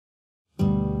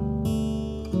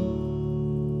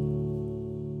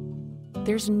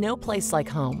There's no place like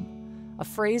home, a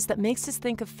phrase that makes us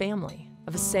think of family,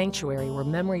 of a sanctuary where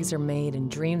memories are made and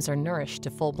dreams are nourished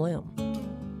to full bloom.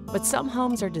 But some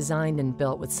homes are designed and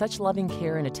built with such loving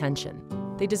care and attention,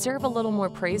 they deserve a little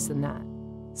more praise than that.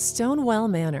 Stonewell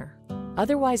Manor,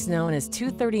 otherwise known as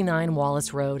 239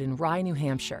 Wallis Road in Rye, New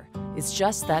Hampshire, is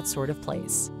just that sort of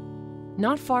place.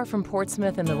 Not far from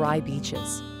Portsmouth and the Rye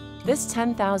beaches, this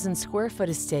 10,000 square foot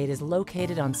estate is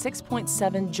located on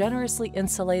 6.7 generously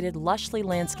insulated, lushly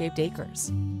landscaped acres.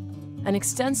 An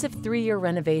extensive 3-year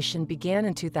renovation began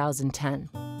in 2010,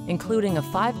 including a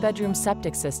 5-bedroom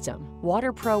septic system,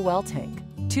 Water Pro well tank,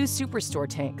 2 superstore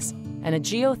tanks, and a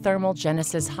geothermal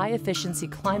Genesis high-efficiency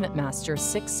Climate Master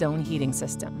 6-zone heating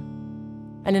system.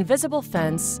 An invisible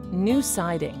fence, new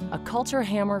siding, a Coulter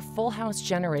Hammer full house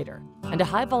generator, and a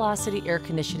high-velocity air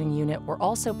conditioning unit were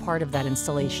also part of that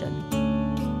installation.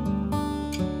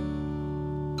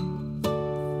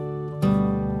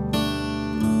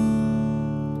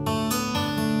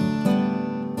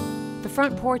 The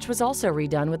front porch was also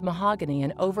redone with mahogany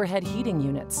and overhead heating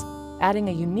units, adding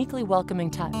a uniquely welcoming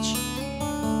touch.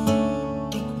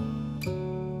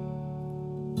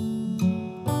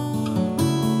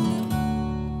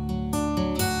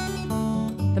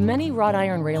 The many wrought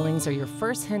iron railings are your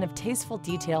first hint of tasteful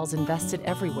details invested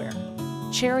everywhere.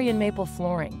 Cherry and maple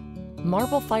flooring,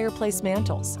 marble fireplace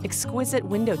mantels, exquisite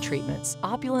window treatments,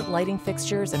 opulent lighting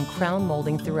fixtures, and crown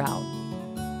molding throughout.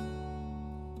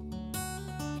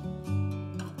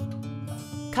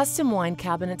 Custom wine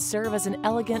cabinets serve as an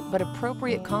elegant but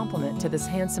appropriate complement to this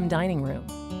handsome dining room.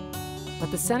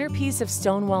 But the centerpiece of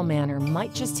Stonewell Manor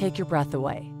might just take your breath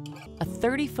away. A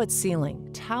 30-foot ceiling,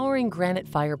 towering granite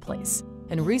fireplace,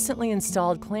 and recently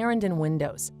installed Clarendon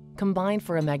windows combine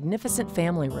for a magnificent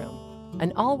family room,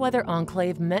 an all-weather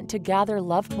enclave meant to gather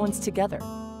loved ones together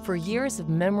for years of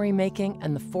memory-making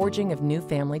and the forging of new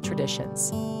family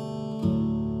traditions.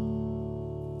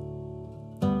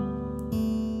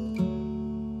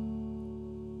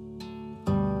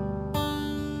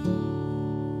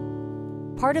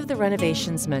 Part of the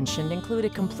renovations mentioned include a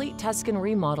complete Tuscan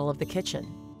remodel of the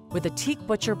kitchen, with a teak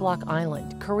butcher block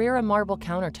island, Carrera Marble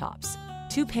countertops,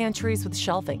 2 pantries with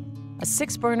shelving, a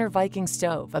 6-burner Viking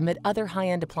stove amid other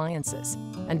high-end appliances,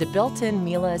 and a built-in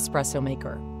Miele espresso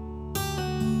maker.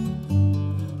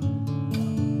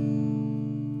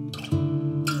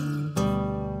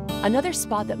 Another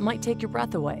spot that might take your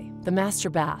breath away, the master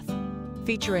bath,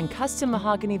 featuring custom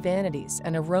mahogany vanities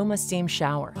and aroma steam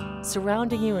shower,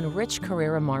 surrounding you in rich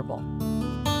Carrera marble.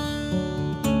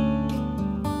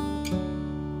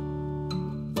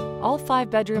 All 5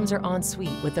 bedrooms are en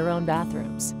suite with their own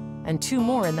bathrooms, and 2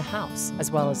 more in the house, as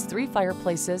well as 3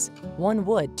 fireplaces, 1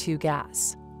 wood, 2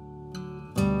 gas.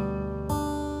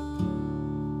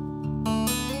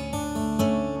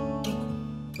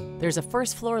 There's a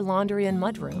first-floor laundry and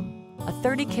mudroom. A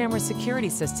 30-camera security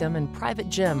system and private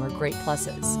gym are great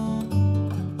pluses.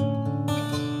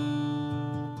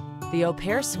 The au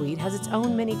pair suite has its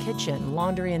own mini kitchen,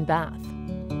 laundry, and bath.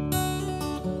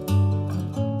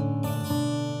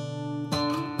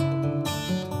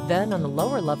 Then on the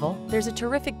lower level, there's a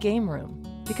terrific game room,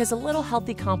 because a little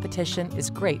healthy competition is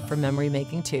great for memory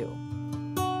making too.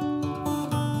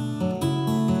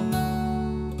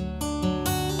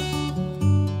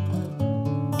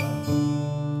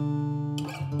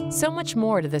 So much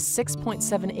more to this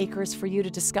 6.7 acres for you to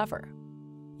discover.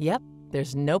 Yep,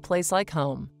 there's no place like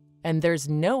home, and there's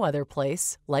no other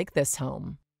place like this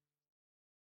home.